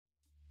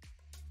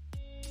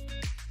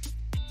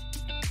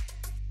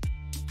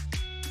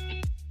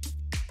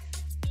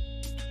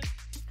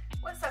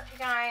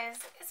guys,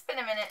 it's been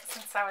a minute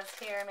since I was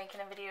here making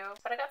a video,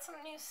 but I got some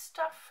new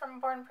stuff from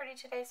Born Pretty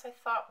today, so I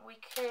thought we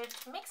could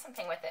make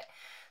something with it.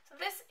 So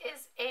this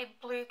is a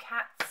blue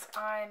cat's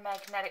eye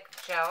magnetic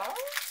gel.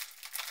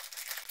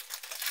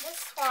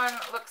 This one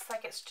looks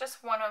like it's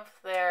just one of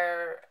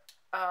their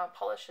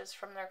polishes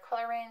from their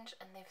color range,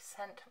 and they've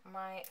sent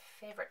my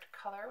favorite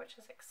color, which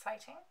is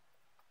exciting.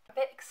 A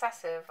bit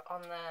excessive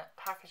on the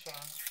packaging.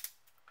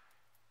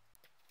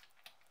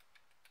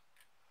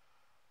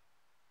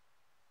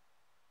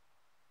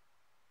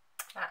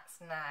 That's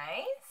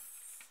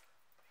nice.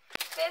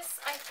 This,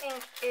 I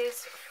think,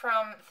 is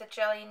from the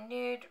Jelly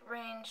Nude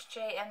range,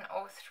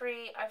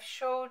 JN03. I've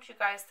showed you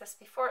guys this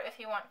before. If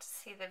you want to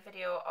see the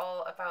video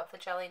all about the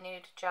Jelly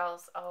Nude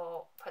gels,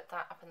 I'll put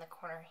that up in the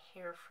corner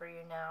here for you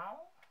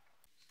now.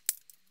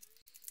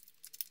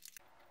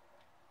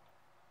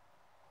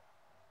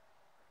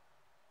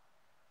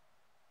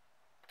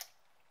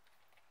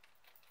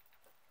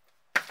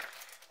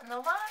 And the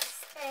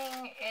last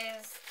thing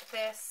is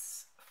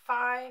this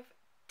 5D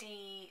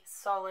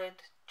solid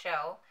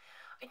gel.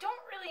 I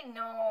don't really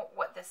know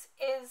what this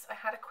is. I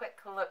had a quick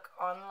look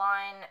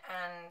online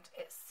and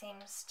it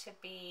seems to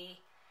be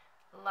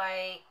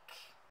like,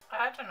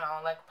 I don't know,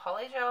 like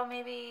polygel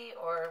maybe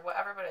or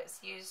whatever, but it's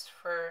used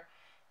for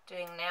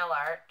doing nail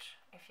art,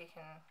 if you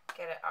can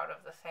get it out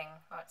of the thing.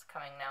 Oh, it's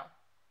coming now.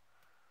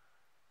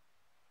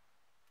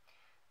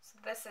 So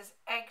this is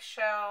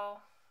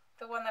eggshell.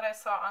 The one that I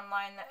saw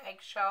online, the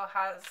eggshell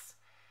has,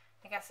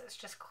 I guess it's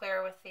just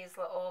clear with these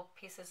little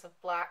pieces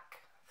of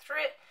black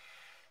through it.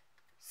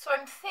 So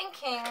I'm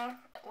thinking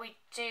we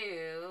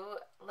do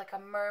like a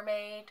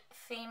mermaid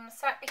theme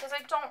set, because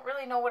I don't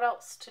really know what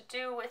else to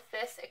do with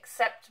this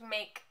except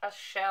make a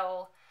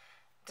shell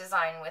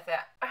design with it.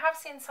 I have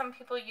seen some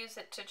people use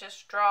it to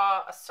just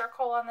draw a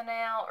circle on the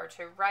nail or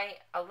to write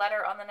a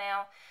letter on the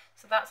nail,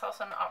 so that's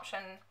also an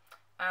option.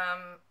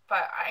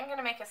 But I'm going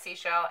to make a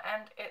seashell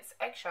and it's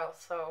eggshell.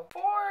 So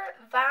for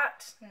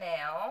that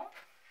nail,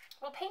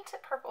 we'll paint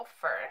it purple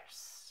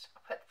first.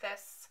 I'll put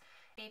this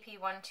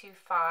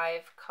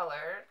BP125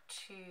 color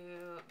to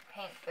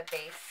paint the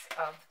base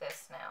of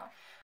this nail.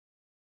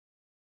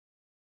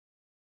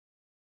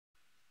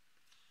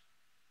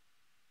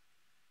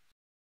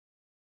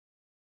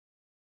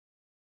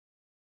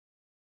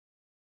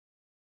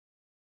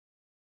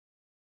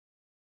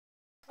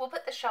 We'll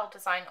put the shell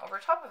design over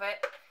top of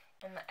it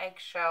in the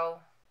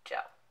eggshell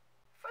gel.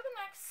 For the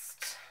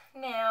next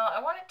nail,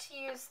 I wanted to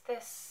use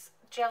this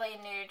Jelly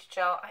Nude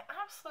gel. I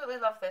absolutely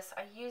love this.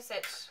 I use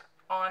it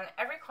on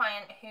every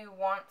client who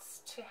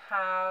wants to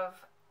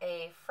have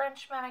a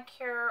French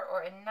manicure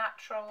or a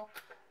natural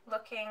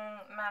looking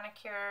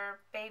manicure.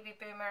 Baby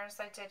boomers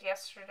I did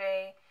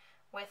yesterday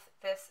with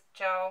this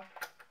gel.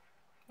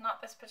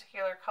 Not this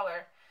particular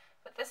color,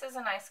 but this is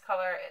a nice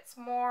color. It's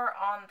more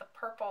on the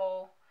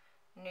purple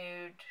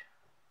nude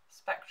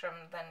spectrum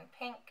than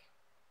pink.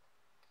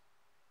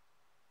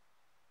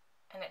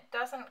 And it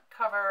doesn't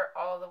cover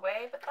all the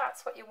way, but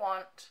that's what you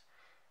want,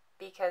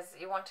 because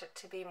you want it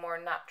to be more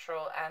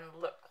natural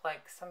and look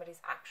like somebody's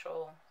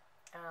actual,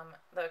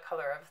 the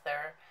color of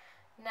their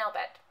nail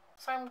bed.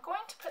 So I'm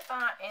going to put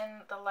that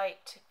in the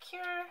light to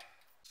cure.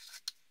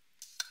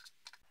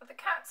 The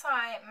Cat's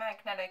Eye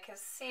Magnetic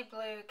is Sea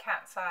Blue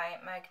Cat's Eye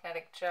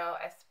Magnetic Gel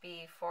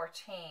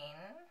SB14.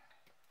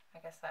 I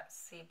guess that's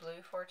Sea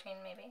Blue 14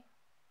 maybe.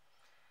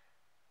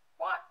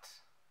 What?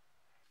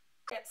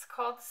 It's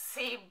called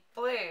Sea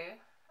Blue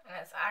and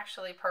it's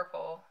actually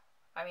purple.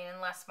 I mean,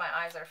 unless my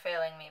eyes are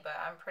failing me, but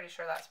I'm pretty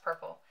sure that's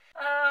purple.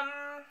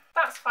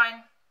 That's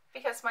fine,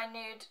 because my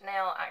nude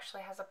nail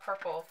actually has a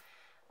purple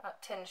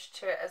tinge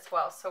to it as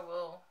well,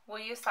 so we'll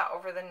use that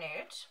over the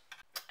nude.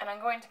 And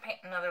I'm going to paint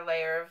another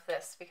layer of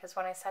this, because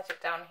when I set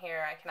it down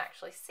here I can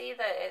actually see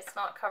that it's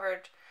not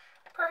covered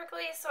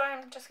perfectly, so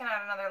I'm just going to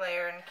add another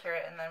layer and cure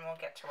it, and then we'll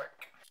get to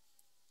work.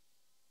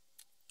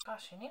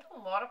 Gosh, you need a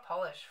lot of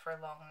polish for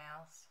long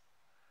nails.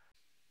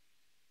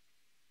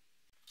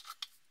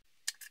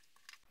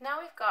 Now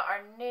we've got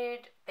our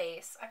nude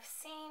base. I've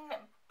seen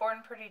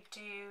Born Pretty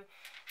do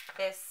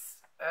this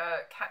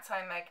Cat's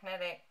Eye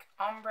Magnetic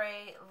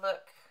ombre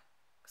look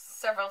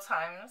several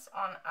times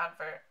on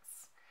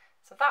adverts.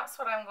 So that's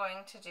what I'm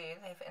going to do.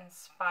 They've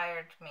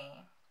inspired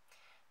me.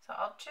 So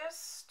I'll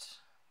just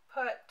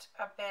put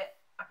a bit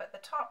up at the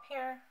top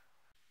here.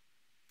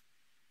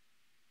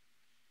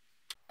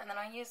 And then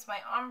I'll use my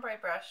ombre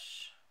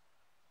brush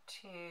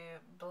to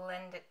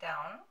blend it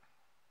down.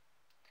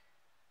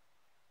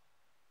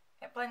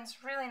 It blends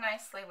really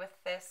nicely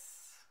with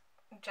this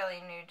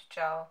Jelly Nude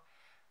gel,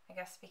 I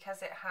guess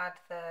because it had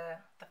the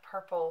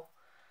purple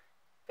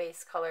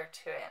base color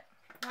to it.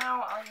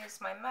 Now I'll use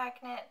my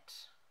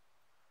magnet.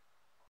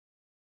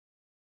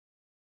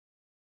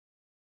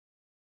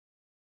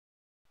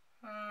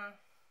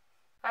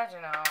 I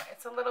don't know,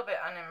 it's a little bit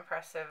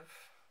unimpressive.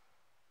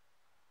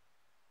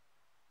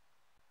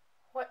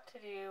 What to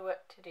do,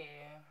 what to do.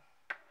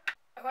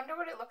 I wonder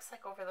what it looks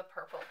like over the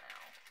purple now.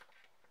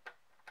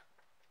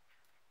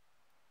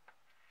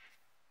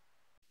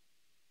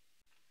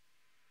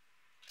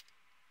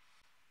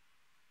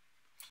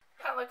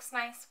 looks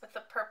nice with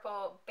the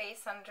purple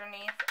base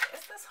underneath.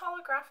 Is this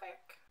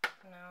holographic?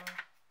 No.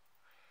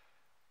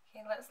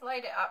 Okay, let's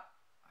light it up.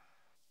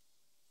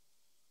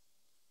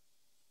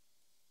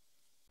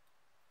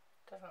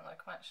 Doesn't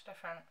look much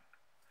different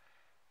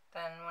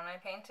than when I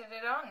painted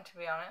it on, to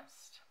be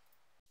honest.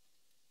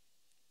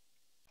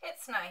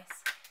 It's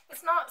nice.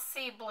 It's not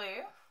sea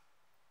blue.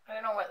 I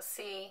don't know what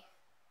sea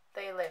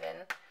they live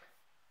in,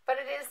 but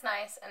it is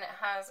nice and it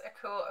has a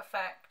cool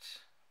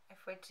effect.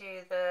 If we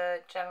do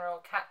the general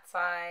cat's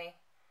eye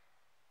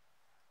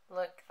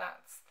look,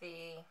 that's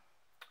the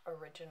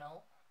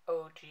original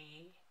OG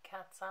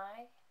cat's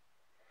eye.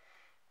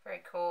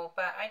 Very cool,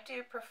 but I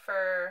do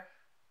prefer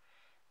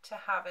to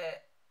have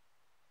it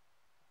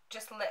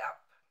just lit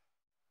up.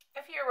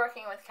 If you're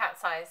working with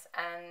cat's eyes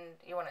and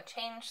you want to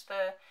change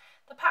the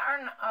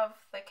pattern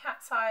of the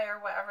cat's eye or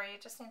whatever, you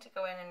just need to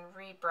go in and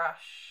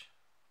rebrush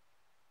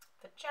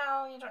the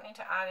gel. You don't need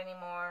to add any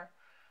more,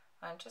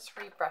 and just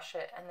rebrush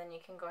it, and then you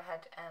can go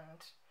ahead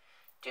and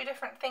do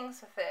different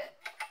things with it.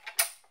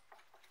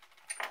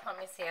 Let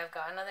me see, I've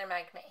got another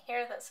magnet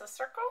here that's a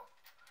circle.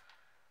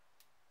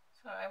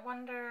 So I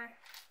wonder,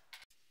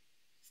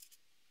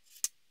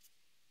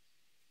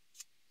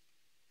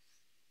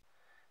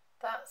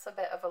 that's a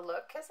bit of a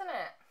look, isn't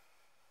it?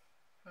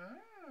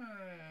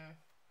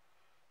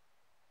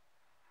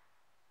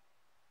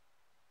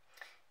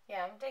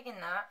 Yeah, I'm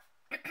digging that.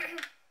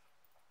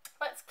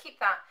 Let's keep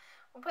that.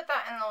 We'll put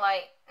that in the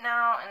light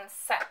now and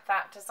set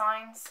that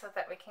design so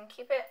that we can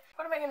keep it.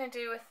 What am I going to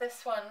do with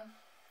this one?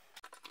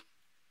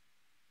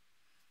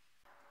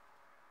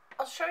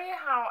 I'll show you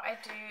how I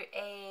do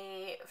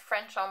a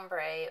French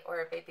ombre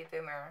or a baby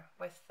boomer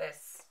with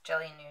this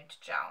Jelly Nude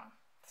gel.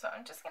 So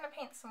I'm just going to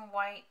paint some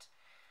white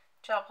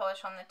gel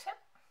polish on the tip.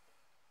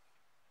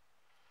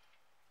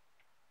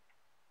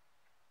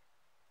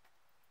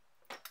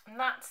 And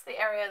that's the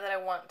area that I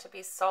want to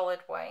be solid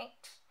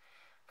white.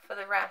 For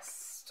the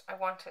rest, I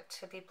want it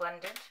to be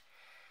blended.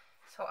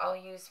 So I'll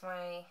use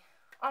my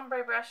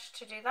ombre brush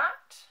to do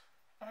that.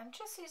 And I'm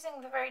just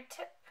using the very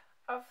tip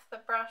of the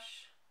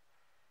brush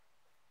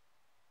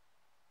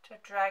to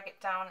drag it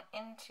down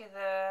into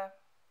the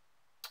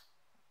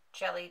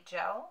jelly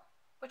gel,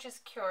 which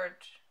is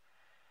cured,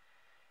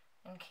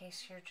 in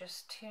case you're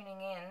just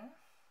tuning in.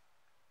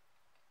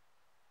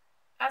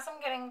 As I'm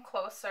getting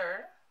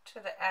closer to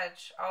the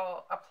edge,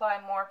 I'll apply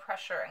more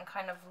pressure and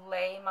kind of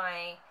lay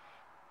my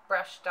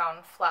brush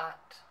down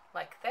flat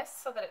like this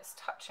so that it's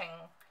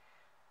touching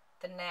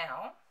the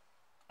nail,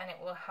 and it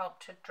will help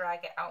to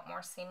drag it out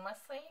more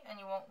seamlessly and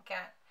you won't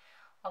get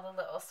all the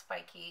little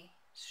spiky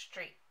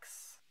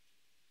streaks.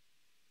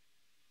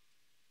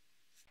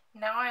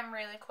 Now I'm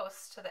really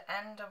close to the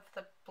end of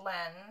the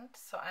blend,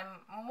 so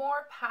I'm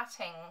more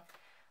patting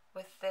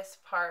with this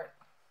part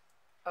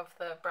of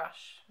the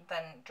brush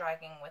than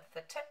dragging with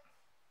the tip.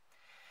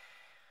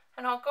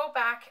 And I'll go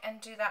back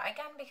and do that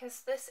again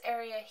because this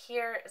area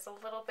here is a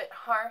little bit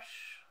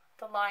harsh,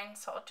 the line,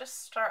 so I'll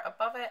just start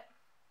above it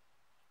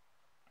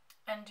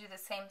and do the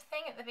same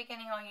thing. At the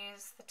beginning I'll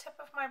use the tip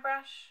of my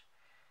brush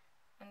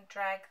and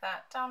drag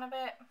that down a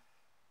bit.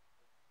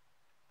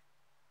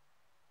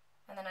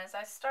 And then as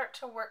I start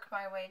to work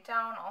my way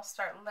down, I'll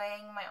start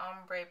laying my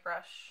ombre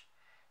brush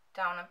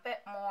down a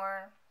bit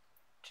more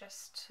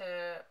just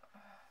to,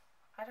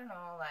 I don't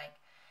know, like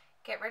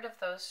get rid of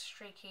those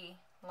streaky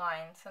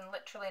lines. And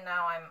literally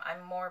now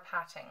I'm more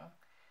patting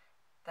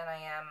than I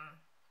am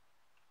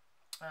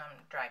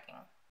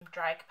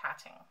drag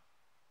patting.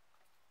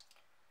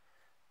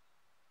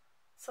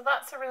 So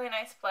that's a really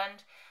nice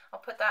blend. I'll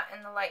put that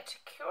in the light to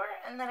cure,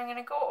 and then I'm going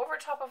to go over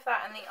top of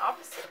that in the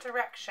opposite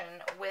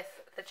direction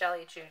with the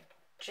Jelly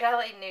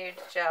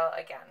Nude gel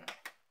again.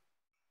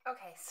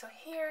 Okay, so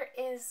here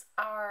is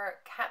our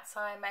Cat's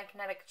Eye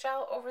Magnetic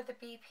Gel over the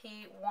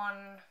BP125.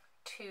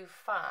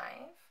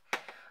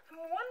 I'm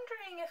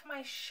wondering if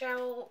my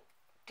shell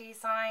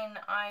design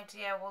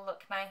idea will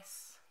look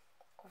nice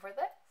over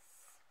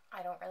this.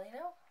 I don't really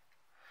know.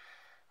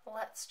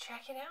 Let's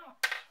check it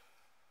out.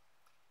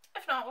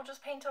 If not, we'll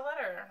just paint a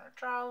letter or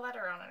draw a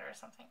letter on it or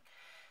something.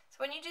 So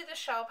when you do the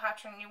shell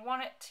pattern, you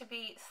want it to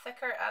be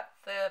thicker at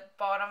the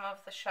bottom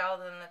of the shell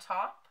than the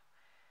top.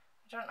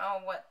 I don't know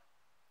what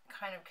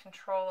kind of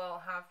control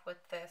I'll have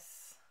with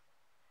this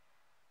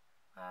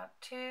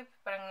tube,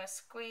 but I'm going to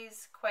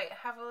squeeze quite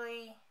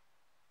heavily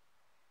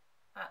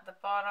at the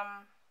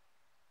bottom.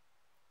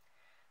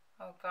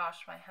 Oh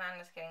gosh, my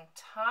hand is getting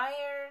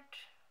tired.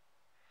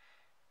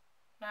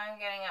 Now I'm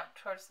getting up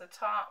towards the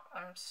top.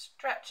 I'm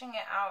stretching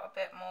it out a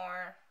bit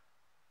more.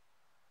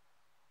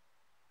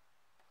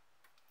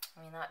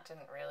 I mean, that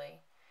didn't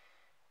really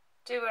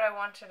do what I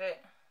wanted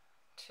it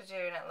to do,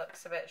 and it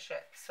looks a bit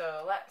shit.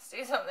 So let's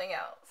do something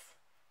else.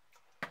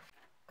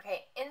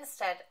 Okay,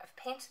 instead I've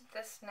painted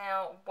this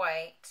nail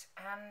white,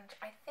 and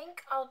I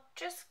think I'll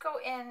just go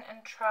in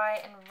and try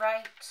and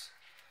write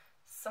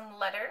some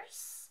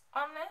letters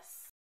on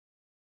this.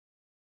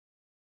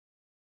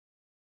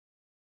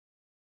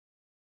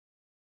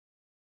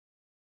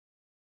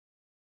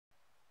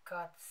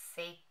 God's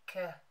sake.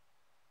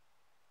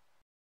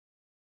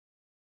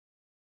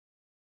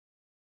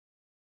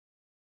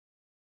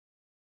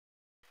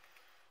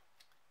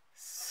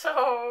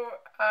 So,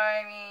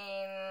 I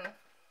mean,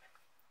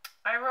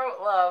 I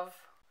wrote love,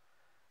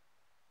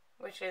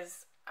 which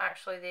is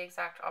actually the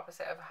exact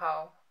opposite of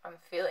how I'm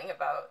feeling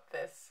about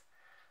this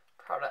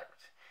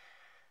product.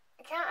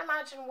 I can't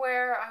imagine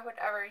where I would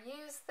ever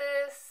use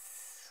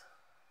this.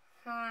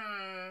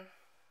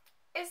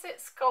 Is it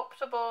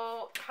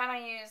sculptable? Can I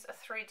use a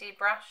 3D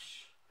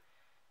brush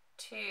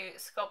to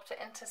sculpt it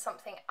into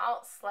something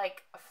else,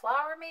 like a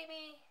flower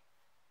maybe?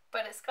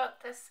 But it's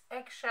got this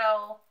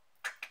eggshell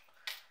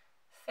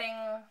thing.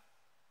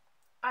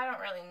 I don't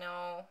really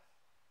know.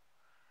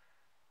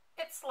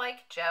 It's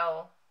like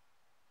gel,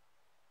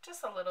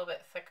 just a little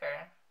bit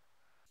thicker.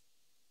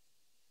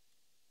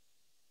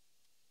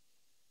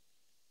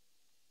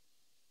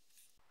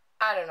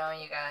 I don't know,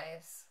 you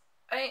guys.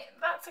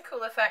 That's a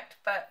cool effect,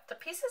 but the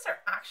pieces are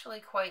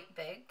actually quite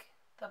big.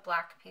 The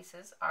black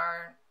pieces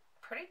are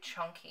pretty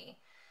chunky.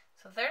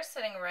 So they're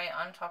sitting right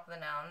on top of the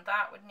nail, and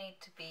that would need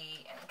to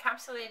be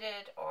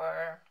encapsulated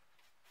or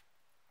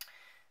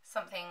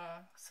something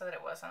so that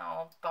it wasn't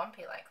all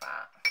bumpy like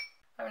that.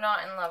 I'm not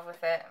in love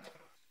with it.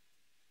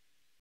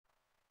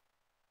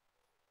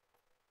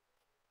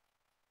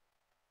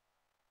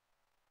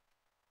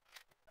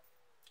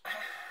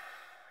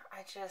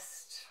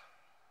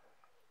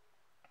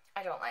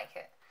 I don't like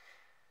it.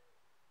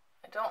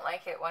 I don't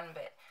like it one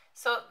bit.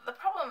 So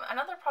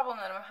another problem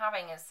that I'm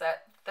having is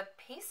that the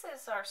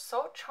pieces are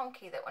so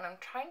chunky that when I'm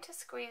trying to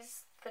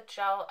squeeze the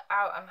gel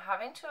out, I'm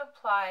having to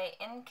apply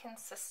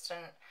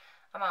inconsistent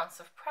amounts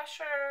of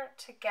pressure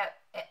to get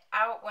it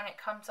out when it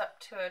comes up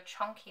to a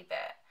chunky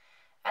bit.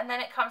 And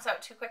then it comes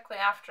out too quickly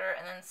after,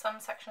 and then some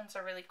sections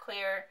are really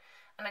clear,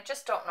 and I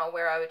just don't know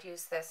where I would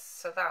use this,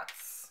 so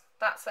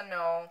that's a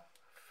no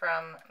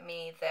from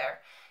me there.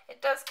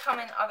 It does come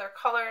in other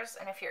colors,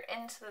 and if you're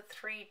into the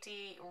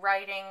 3D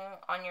writing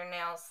on your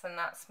nails, then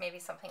that's maybe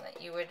something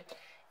that you would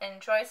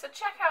enjoy. So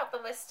check out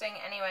the listing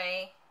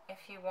anyway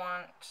if you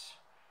want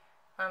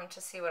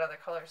to see what other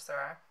colors there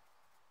are.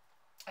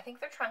 I think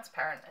they're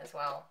transparent as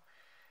well,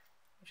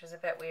 which is a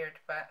bit weird,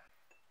 but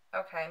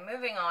okay,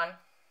 moving on.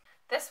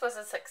 This was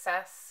a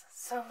success,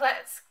 so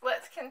let's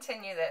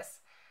continue this.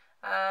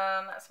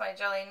 That's my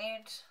Jelly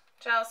Nude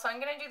gel, so I'm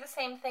going to do the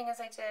same thing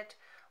as I did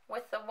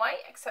with the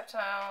white, except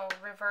I'll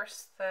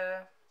reverse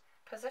the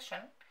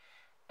position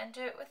and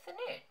do it with the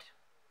nude.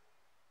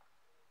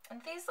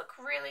 And these look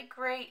really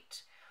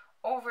great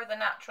over the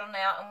natural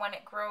nail, and when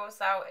it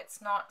grows out,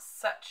 it's not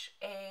such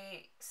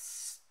a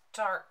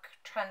stark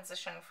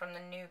transition from the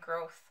new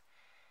growth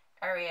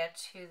area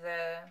to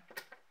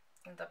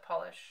the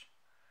polish.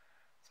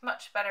 It's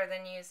much better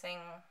than using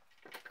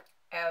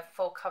a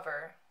full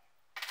cover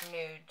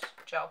nude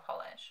gel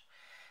polish.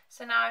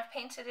 So now I've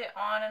painted it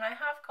on, and I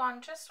have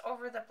gone just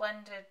over the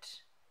blended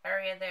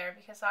area there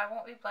because I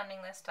won't be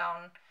blending this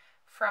down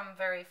from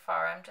very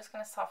far. I'm just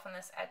going to soften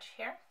this edge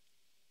here.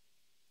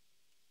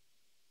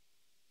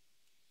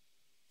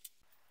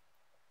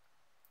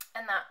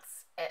 And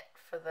that's it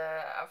for the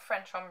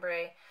French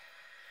ombre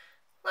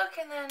look,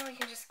 and then we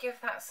can just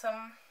give that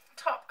some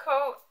top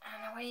coat,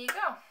 and away you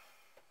go.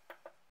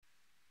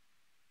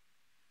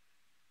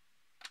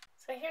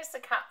 So here's the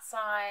cat's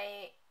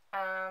eye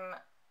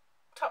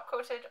top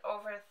coated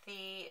over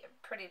the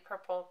pretty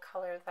purple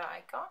color that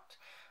I got.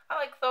 I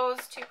like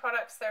those two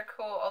products, they're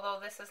cool, although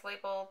this is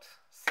labeled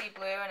sea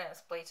blue and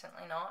it's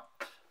blatantly not.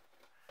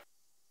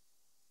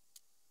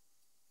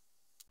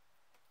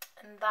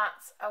 And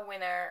that's a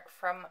winner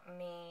from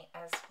me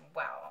as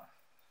well.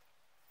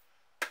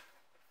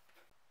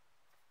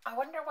 I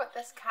wonder what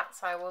this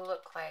cat's eye will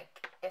look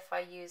like if I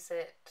use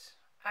it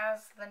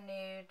as the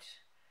nude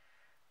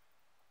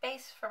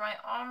base for my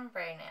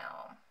ombre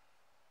nail.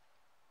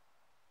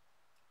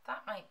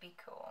 That might be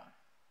cool.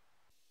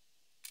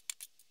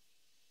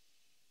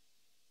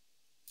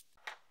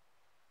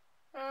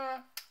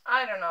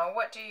 I don't know.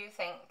 What do you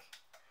think?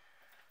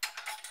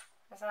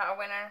 Is that a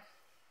winner?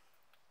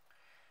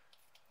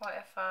 What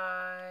if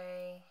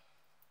I...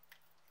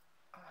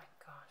 Oh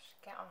my gosh,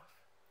 get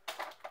off.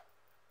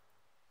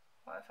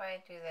 What if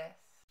I do this?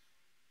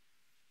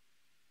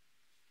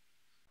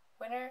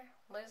 Winner?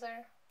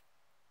 Loser?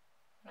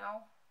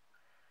 No?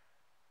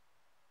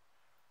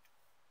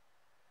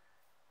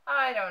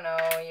 I don't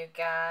know, you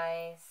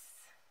guys.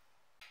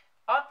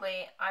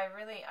 Oddly, I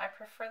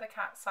prefer the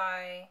cat's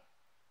eye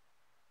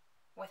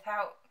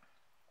without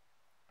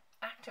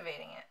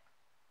activating it.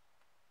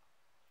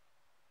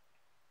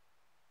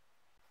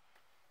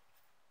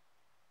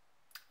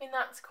 I mean,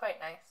 that's quite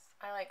nice.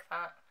 I like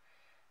that.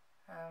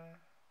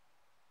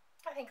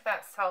 I think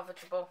that's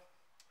salvageable.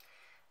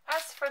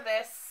 As for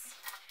this,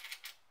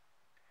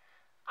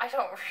 I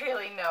don't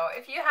really know.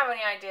 If you have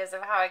any ideas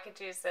of how I could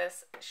use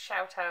this,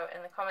 shout out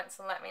in the comments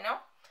and let me know.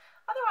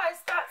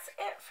 Otherwise, that's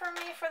it for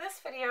me for this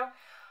video.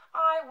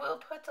 I will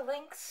put the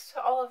links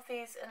to all of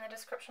these in the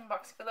description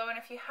box below, and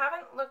if you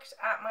haven't looked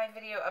at my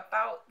video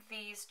about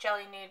these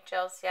Jelly Nude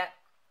gels yet,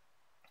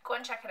 go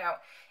and check it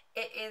out.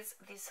 It is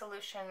the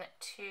solution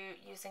to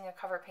using a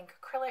Cover Pink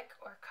acrylic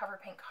or Cover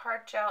Pink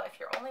hard gel. If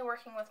you're only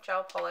working with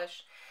gel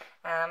polish,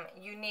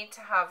 you need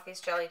to have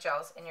these jelly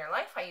gels in your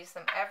life. I use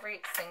them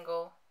every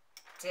single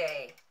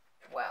day.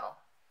 Well,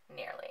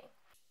 nearly.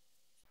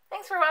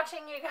 Thanks for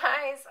watching, you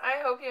guys.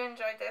 I hope you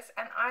enjoyed this,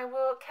 and I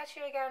will catch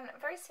you again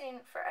very soon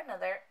for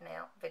another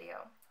nail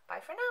video. Bye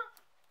for now.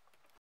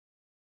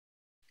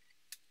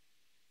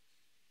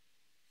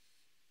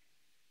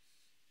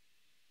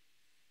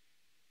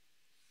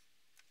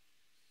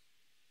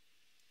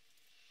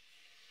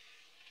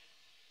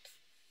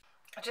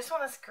 I just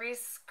want to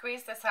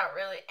squeeze this out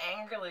really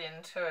angrily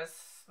into a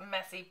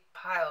messy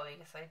pile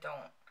because I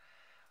don't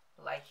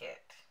like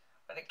it.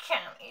 But I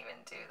can't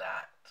even do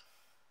that.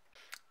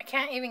 I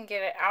can't even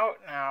get it out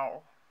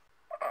now.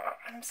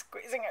 I'm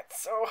squeezing it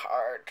so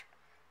hard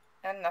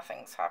and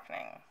nothing's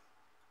happening.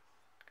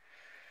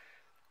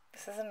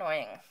 This is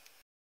annoying.